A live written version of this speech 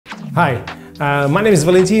Hi, my name is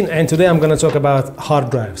Valentin and today I'm going to talk about hard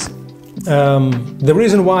drives. The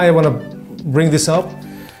reason why I want to bring this up,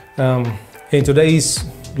 in today's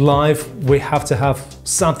life we have to have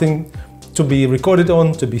something to be recorded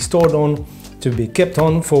on, to be stored on, to be kept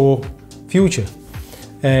on for future.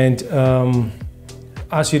 And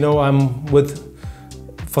as you know, I'm with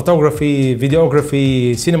photography,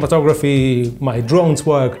 videography, cinematography, my drones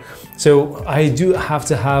work. So I do have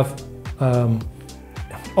to have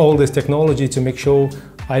all this technology to make sure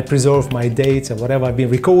I preserve my data, whatever I've been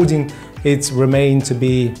recording, it's remained to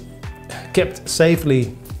be kept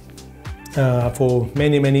safely for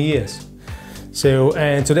many, many years. So,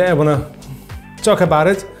 and today I want to talk about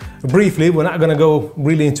it briefly. We're not going to go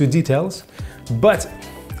really into details, but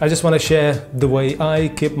I just want to share the way I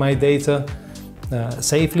keep my data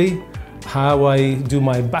safely, how I do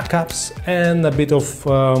my backups, and a bit of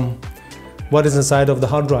what is inside of the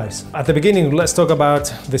hard drives. At the beginning, let's talk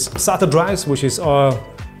about this SATA drives, which is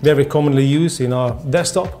very commonly used in our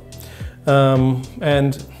desktop.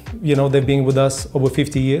 And you know, they've been with us over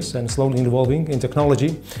 50 years and slowly evolving in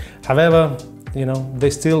technology. However, you know,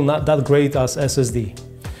 they're still not that great as SSD.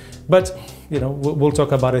 But you know, we'll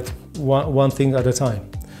talk about it one thing at a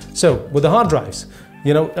time. So with the hard drives,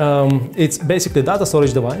 you know, it's basically a data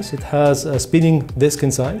storage device. It has a spinning disk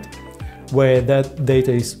inside where that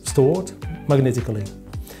data is stored magnetically.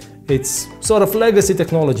 It's sort of legacy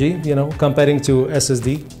technology, you know, comparing to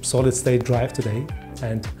SSD, solid state drive today.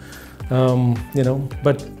 And you know,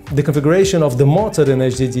 but the configuration of the motor in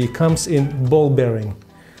HDD comes in ball bearing,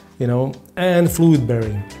 you know, and fluid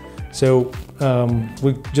bearing. So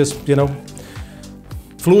we just, you know,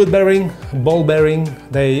 fluid bearing, ball bearing,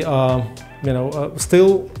 they are, you know,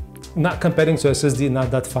 still not comparing to SSD,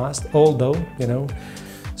 not that fast, although, you know,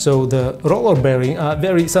 so the roller bearing are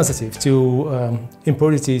very sensitive to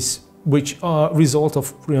impurities which are result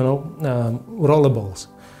of, you know, roller balls.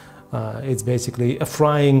 It's basically a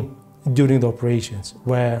frying during the operations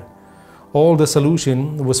where all the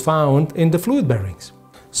solution was found in the fluid bearings.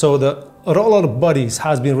 So the roller bodies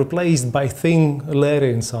has been replaced by thin layer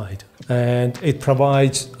inside, and it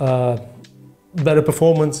provides better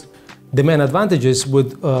performance. The main advantages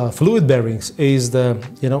with fluid bearings is the,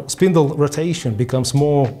 you know, spindle rotation becomes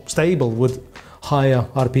more stable with higher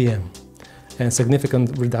RPM and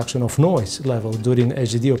significant reduction of noise level during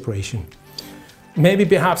HDD operation. Maybe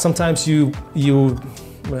perhaps sometimes you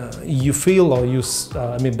feel, or you,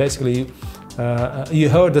 I mean, basically you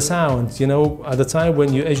heard the sound, you know, at the time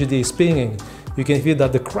when your HDD is pinging, you can feel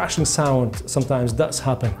that the crashing sound sometimes does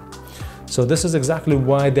happen. So this is exactly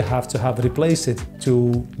why they have to have replaced it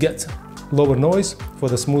to get lower noise for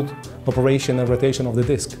the smooth operation and rotation of the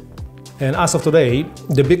disk. And as of today,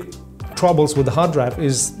 the big troubles with the hard drive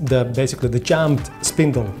is basically the jammed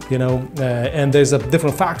spindle, you know, and there's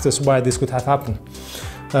different factors why this could have happened.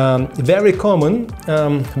 Very common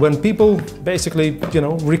when people basically, you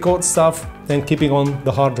know, record stuff and keeping on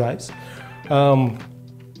the hard drives.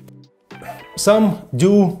 Some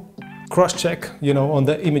do cross-check, you know, on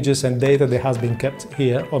the images and data that has been kept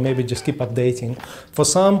here, or maybe just keep updating. For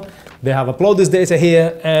some, they have uploaded this data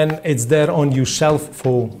here and it's there on your shelf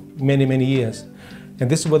for many, many years.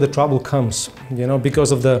 And this is where the trouble comes, you know,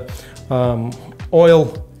 because of the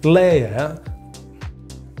oil layer.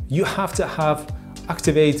 You have to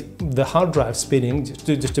activate the hard drive spinning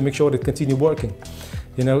just to make sure it continue working,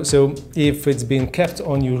 you know. So if it's been kept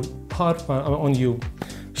on your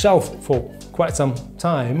shelf for quite some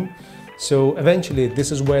time, so eventually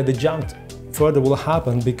this is where the jump further will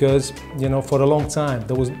happen, because, you know, for a long time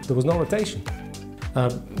there was no rotation.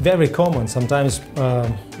 Very common sometimes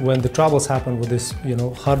when the troubles happen with this, you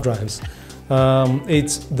know, hard drives,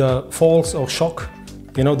 it's the falls or shock,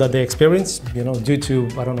 you know, that they experience, you know, due to,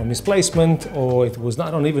 I don't know, misplacement, or it was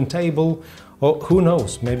not on even table, or who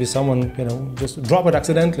knows, maybe someone, you know, just drop it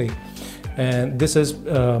accidentally. And this is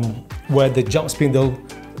where the jump spindle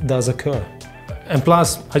does occur. And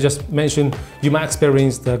plus, I just mentioned, you might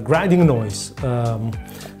experience the grinding noise.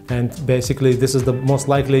 And basically, this is the most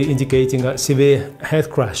likely indicating a severe head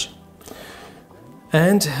crash.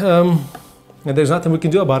 And there's nothing we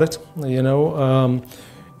can do about it, you know.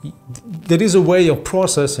 There is a way of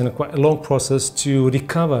process, and a quite long process, to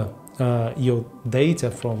recover your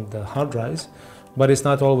data from the hard drives, but it's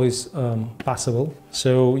not always possible.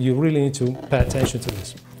 So you really need to pay attention to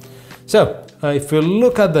this. So if you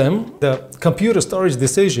look at them, the computer storage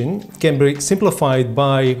decision can be simplified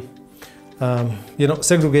by you know,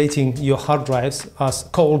 segregating your hard drives as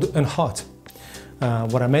cold and hot.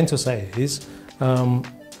 What I meant to say is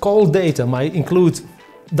cold data might include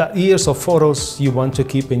that years of photos you want to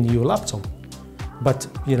keep in your laptop. but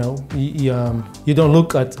you know, you don't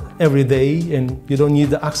look at every day and you don't need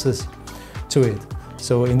the access to it.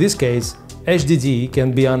 So in this case, HDD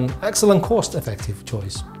can be an excellent cost-effective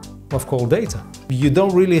choice of cold data. You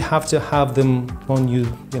don't really have to have them on your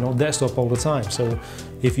desktop all the time. So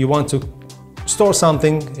if you want to store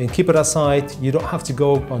something and keep it aside, you don't have to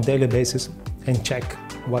go on a daily basis and check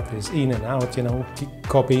what is in and out, keep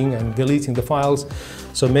copying and deleting the files.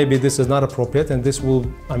 So maybe this is not appropriate, and this will,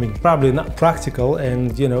 probably not practical,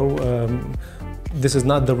 and this is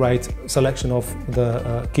not the right selection of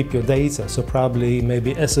the keep your data. So probably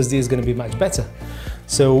maybe SSD is going to be much better.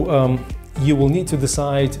 So you will need to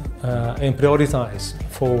decide and prioritize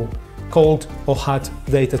for cold or hot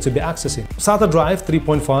data to be accessing. SATA drive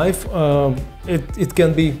 3.5, it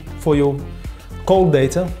can be for your cold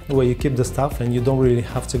data, where you keep the stuff and you don't really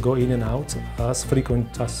have to go in and out as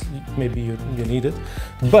frequent as maybe you need it.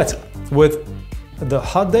 But with the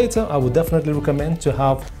hot data, I would definitely recommend to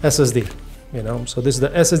have SSD. So this is the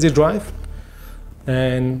SSD drive,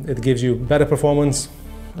 and it gives you better performance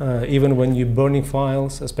even when you're burning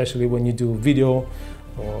files, especially when you do video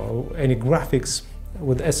or any graphics.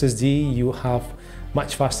 With SSD, you have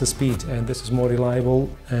much faster speed, and this is more reliable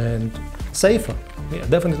and safer. Yeah,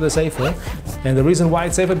 definitely safer. And the reason why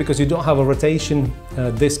it's safer, because you don't have a rotation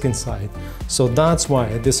disk inside. So that's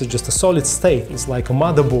why this is just a solid state. It's like a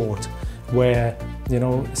motherboard where,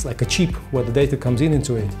 it's like a chip where the data comes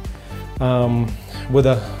into it. With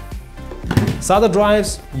the SATA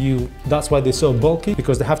drives, that's why they're so bulky,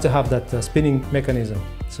 because they have to have that spinning mechanism.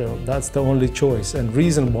 So that's the only choice and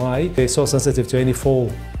reason why they're so sensitive to any fall.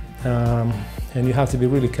 And you have to be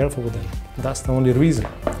really careful with them. That's the only reason.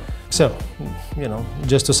 So,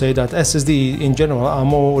 just to say that SSD in general are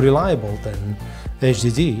more reliable than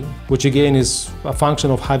HDD, which again is a function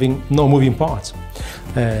of having no moving parts.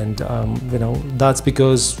 And, that's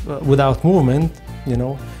because without movement,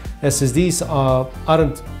 SSDs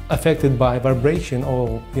aren't affected by vibration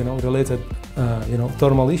or, related,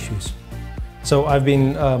 thermal issues. So I've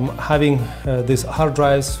been having these hard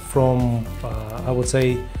drives from, I would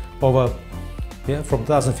say, from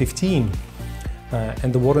 2015,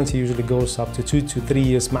 and the warranty usually goes up to 2 to 3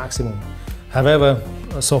 years maximum. However,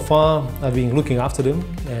 so far I've been looking after them,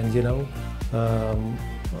 and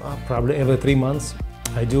probably every 3 months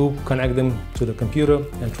I do connect them to the computer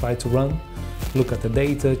and try to look at the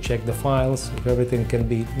data, check the files, if everything can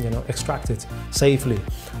be extracted safely.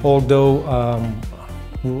 Although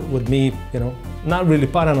with me, not really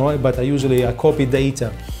paranoid, but I copy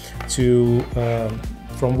data to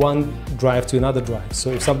from one drive to another drive.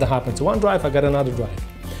 So if something happens to one drive, I got another drive.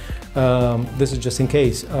 This is just in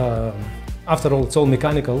case. After all, it's all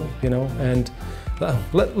mechanical, and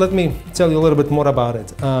let me tell you a little bit more about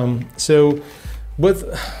it. So with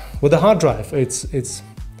the hard drive,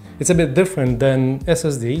 it's a bit different than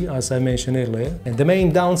SSD, as I mentioned earlier. And the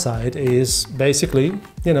main downside is basically,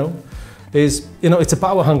 it's a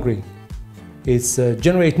power hungry. It's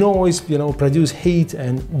generate noise, produce heat,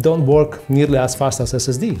 and don't work nearly as fast as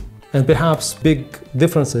SSD. And perhaps big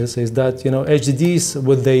differences is that, HDDs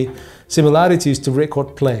with the similarities to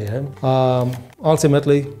record player,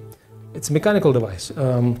 ultimately it's a mechanical device.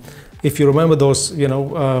 If you remember those,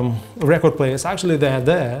 record players, actually they're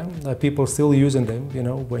there, people still using them,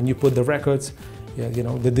 when you put the records,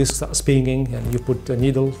 the disc starts spinning and you put a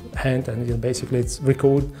needle hand and basically it's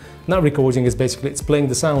not recording, it's playing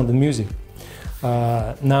the sound and music.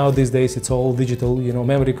 Now these days it's all digital,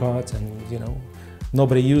 memory cards, and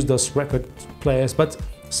nobody uses those record players, but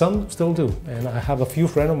some still do. And I have a few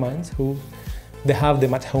friends of mine who they have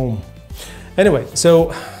them at home. Anyway,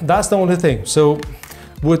 so that's the only thing. So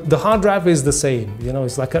with the hard drive is the same,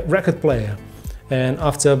 it's like a record player. And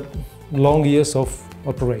after long years of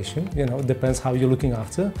operation, it depends how you're looking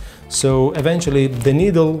after. So eventually the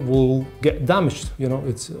needle will get damaged,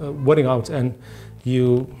 it's wearing out, and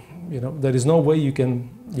there is no way you can,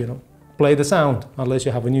 play the sound unless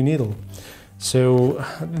you have a new needle. So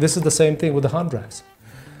this is the same thing with the hard drives.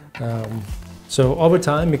 So over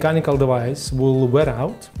time, mechanical device will wear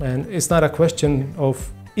out, and it's not a question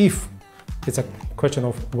of if, it's a question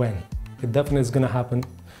of when. It definitely is going to happen,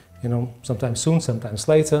 sometimes soon, sometimes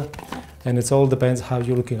later, and it all depends how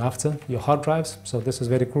you're looking after your hard drives. So this is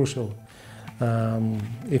very crucial.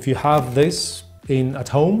 If you have this at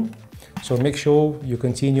home, so make sure you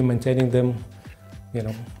continue maintaining them,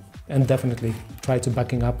 and definitely try to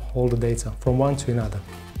backing up all the data from one to another.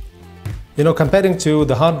 Comparing to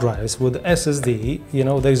the hard drives with SSD,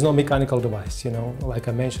 there is no mechanical device, like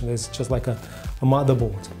I mentioned, it's just like a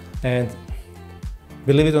motherboard. And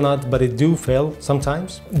believe it or not, but it do fail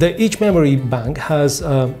sometimes. Each memory bank has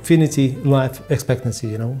finity life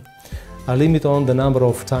expectancy, a limit on the number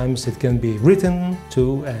of times it can be written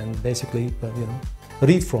to and basically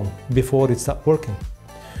read from before it starts working.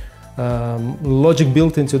 Logic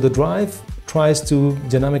built into the drive tries to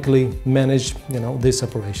dynamically manage these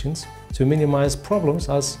operations to minimize problems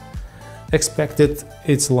as expected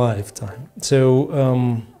its lifetime.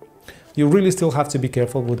 So you really still have to be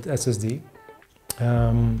careful with SSD,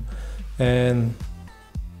 and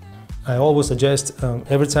I always suggest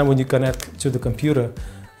every time when you connect to the computer,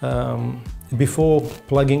 before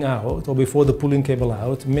plugging out or before the pulling cable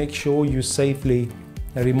out, make sure you safely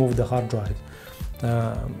remove the hard drive.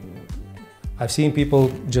 I've seen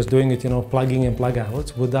people just doing it, plugging and plug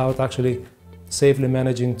out without actually safely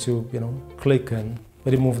managing to, click and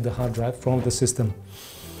remove the hard drive from the system.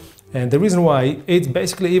 And the reason why, it's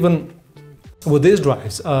basically even with these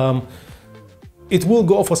drives, it will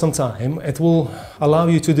go for some time. It will allow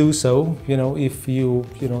you to do so, if you,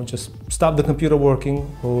 just stop the computer working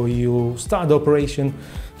or you start the operation.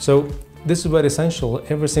 So this is very essential.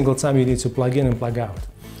 Every single time you need to plug in and plug out.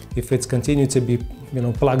 If it's continued to be,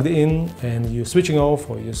 plugged in and you're switching off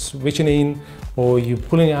or you're switching in or you're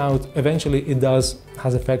pulling out, eventually it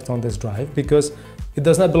has effect on this drive because it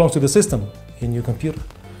does not belong to the system in your computer.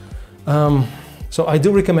 So I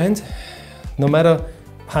do recommend, no matter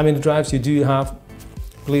how many drives you do have,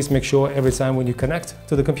 please make sure every time when you connect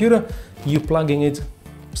to the computer, you're plugging it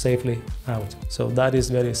safely out. So that is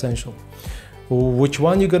very essential. Which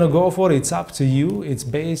one you're gonna go for, it's up to you. It's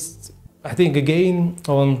based, I think, again,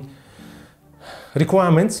 on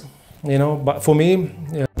requirements, but for me,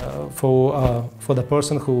 for the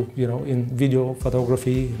person who, in video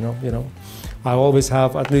photography, I always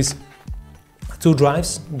have at least 2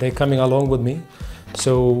 drives. They're coming along with me.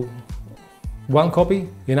 So one copy,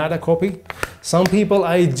 another copy. Some people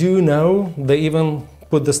I do know, they even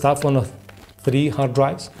put the stuff on 3 hard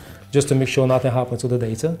drives just to make sure nothing happens to the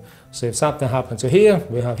data. So if something happens to here,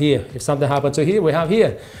 we have here. If something happens to here, we have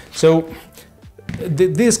here. So the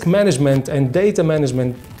disk management and data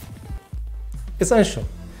management, essential.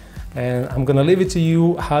 And I'm gonna leave it to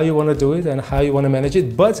you how you wanna do it and how you wanna manage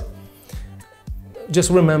it. But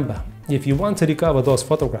just remember, if you want to recover those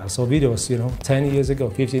photographs or videos, 10 years ago,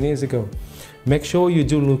 15 years ago, make sure you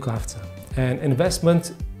do look after. And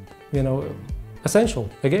investment, essential,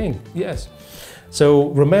 again, yes. So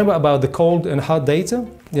remember about the cold and hot data,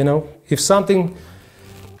 if something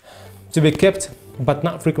to be kept but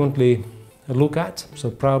not frequently look at, so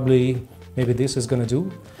probably maybe this is gonna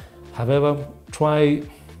do. However, try,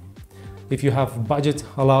 if you have budget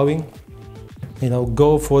allowing,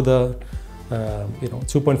 go for the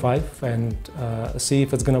 2.5 and see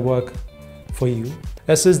if it's gonna work for you.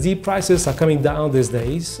 SSD prices are coming down these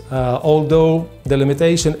days, although the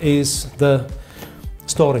limitation is the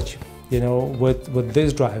storage. With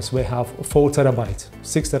these drives, we have 4 terabytes,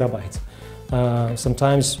 6 terabytes,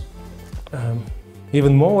 sometimes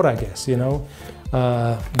even more, I guess.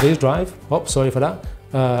 This drive, sorry for that,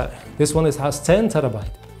 this one has 10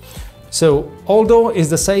 terabytes. So although it's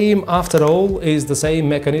the same, after all, is the same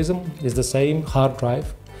mechanism, is the same hard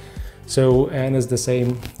drive. So, and it's the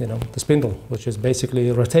same, the spindle, which is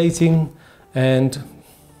basically rotating, and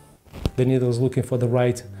the needle is looking for the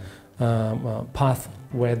right path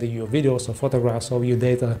where your videos or photographs or your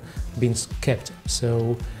data being kept.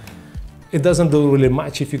 So it doesn't do really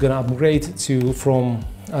much if you're gonna upgrade from,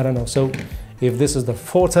 I don't know, so if this is the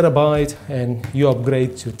 4 terabyte and you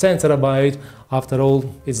upgrade to 10 terabyte, after all,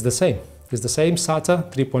 it's the same. It's the same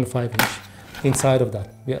SATA 3.5 inch inside of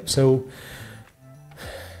that. Yeah, so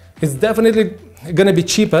it's definitely gonna be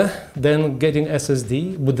cheaper than getting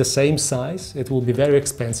SSD with the same size. It will be very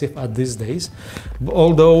expensive at these days.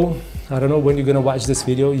 Although, I don't know, when you're gonna watch this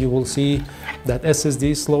video, you will see that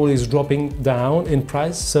SSD slowly is dropping down in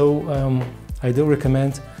price. So I do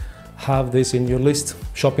recommend have this in your list,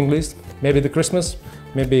 shopping list. Maybe the Christmas,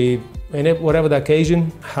 maybe whatever the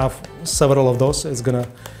occasion, have several of those. It's gonna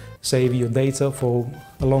save you data for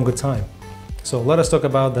a longer time. So let us talk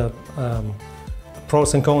about the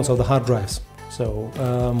pros and cons of the hard drives. So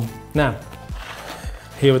now,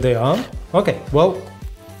 here they are. Okay, well,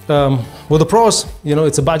 with the pros,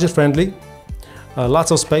 it's a budget friendly,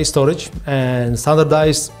 lots of space storage, and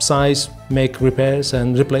standardized size make repairs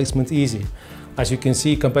and replacement easy. As you can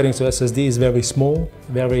see, comparing to SSD is very small,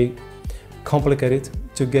 very complicated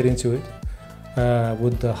to get into it.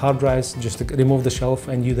 With the hard drives, just to remove the shelf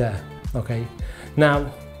and you're there. Okay.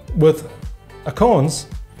 Now, with a cons,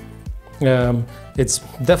 it's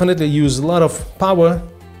definitely use a lot of power,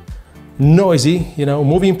 noisy,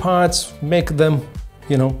 moving parts make them,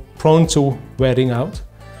 prone to wearing out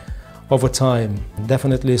over time.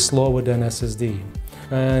 Definitely slower than SSD.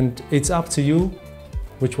 And it's up to you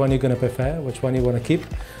which one you're going to prefer, which one you want to keep.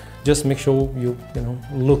 Just make sure you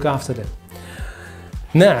look after them.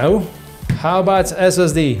 Now, how about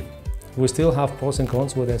SSD? We still have pros and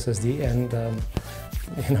cons with SSD, and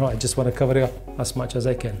I just want to cover it up as much as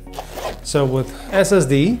I can. So with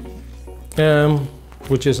SSD,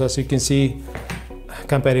 which is, as you can see,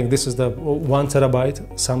 comparing, this is the 1 terabyte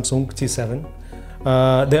Samsung T7.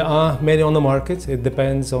 There are many on the market. It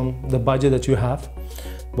depends on the budget that you have.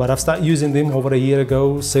 But I've started using them over a year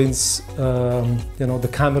ago, since the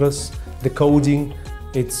cameras, the coding,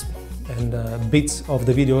 and bits of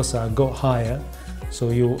the videos go higher. So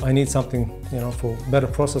I need something for better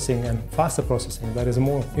processing and faster processing. That is a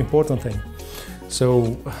more important thing.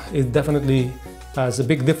 So it definitely has a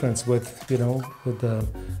big difference with the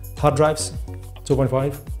hard drives,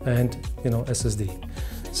 2.5 and SSD.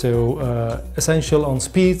 So essential on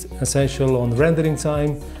speed, essential on rendering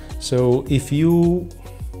time. So if you,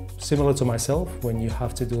 similar to myself, when you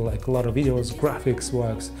have to do like a lot of videos, graphics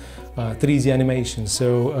works, 3D animation,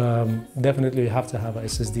 so definitely you have to have a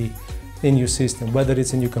SSD in your system, whether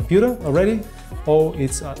it's in your computer already or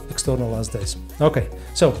it's external as this. Okay,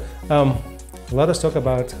 so let us talk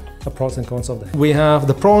about the pros and cons of that. We have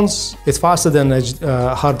the pros. It's faster than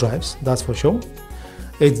hard drives, that's for sure.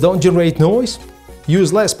 It don't generate noise,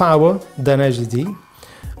 use less power than HDD,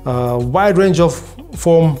 wide range of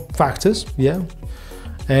form factors, yeah,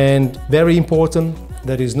 and very important,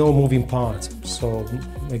 there is no moving part. So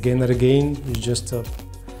again and again, it's just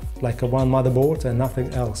like a one motherboard and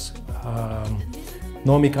nothing else.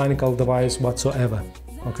 No mechanical device whatsoever.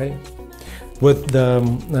 Okay. With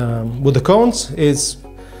the cons, it's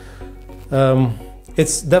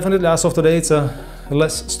definitely, as of today, it's a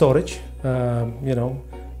less storage.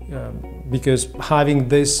 Because having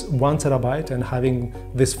this 1 terabyte and having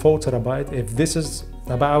this 4 terabyte, if this is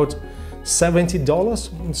about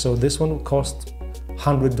 $70, so this one will cost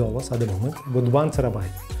 $100 at the moment with 1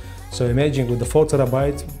 terabyte. So imagine with the 4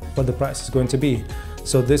 terabyte what the price is going to be.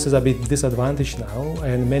 So this is a bit disadvantaged now,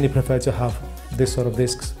 and many prefer to have this sort of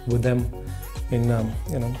discs with them in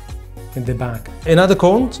the back. Another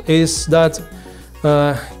con is that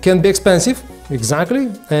can be expensive,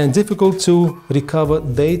 exactly, and difficult to recover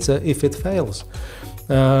data if it fails.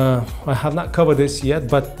 I have not covered this yet,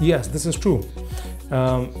 but yes, this is true.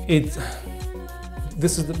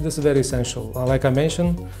 This is very essential. Like I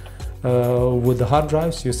mentioned, with the hard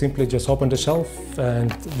drives, you simply just open the shelf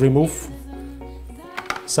and remove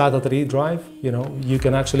SATA 3 drive. You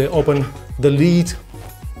can actually open the lid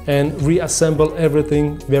and reassemble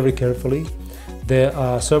everything very carefully. There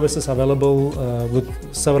are services available with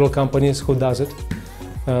several companies who does it,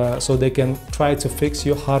 so they can try to fix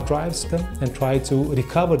your hard drives and try to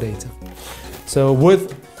recover data. So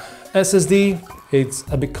with SSD, it's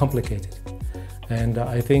a bit complicated, and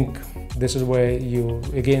I think this is where you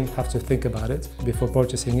again have to think about it before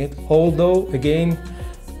purchasing it. Although again,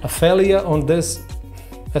 a failure on this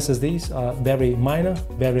SSDs are very minor,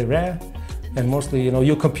 very rare, and mostly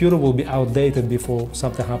your computer will be outdated before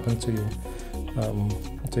something happens to you.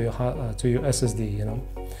 To your SSD,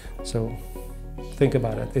 So think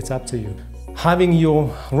about it, it's up to you. Having your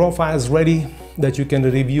raw files ready that you can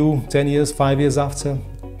review 10 years, 5 years after,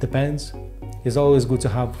 depends, is always good to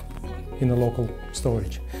have in a local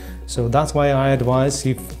storage. So that's why I advise,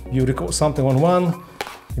 if you record something on one,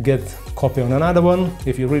 get copy on another one.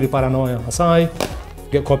 If you're really paranoid aside,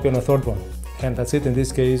 get copy on a third one. And that's it. In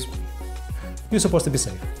this case, you're supposed to be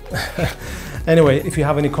safe. Anyway, if you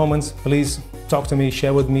have any comments, please talk to me,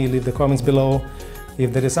 share with me, leave the comments below.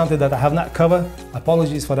 If there is something that I have not covered,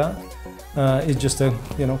 apologies for that. It's just a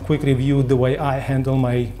quick review the way I handle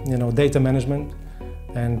my data management.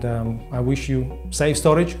 And I wish you safe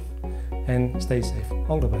storage and stay safe.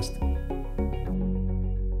 All the best.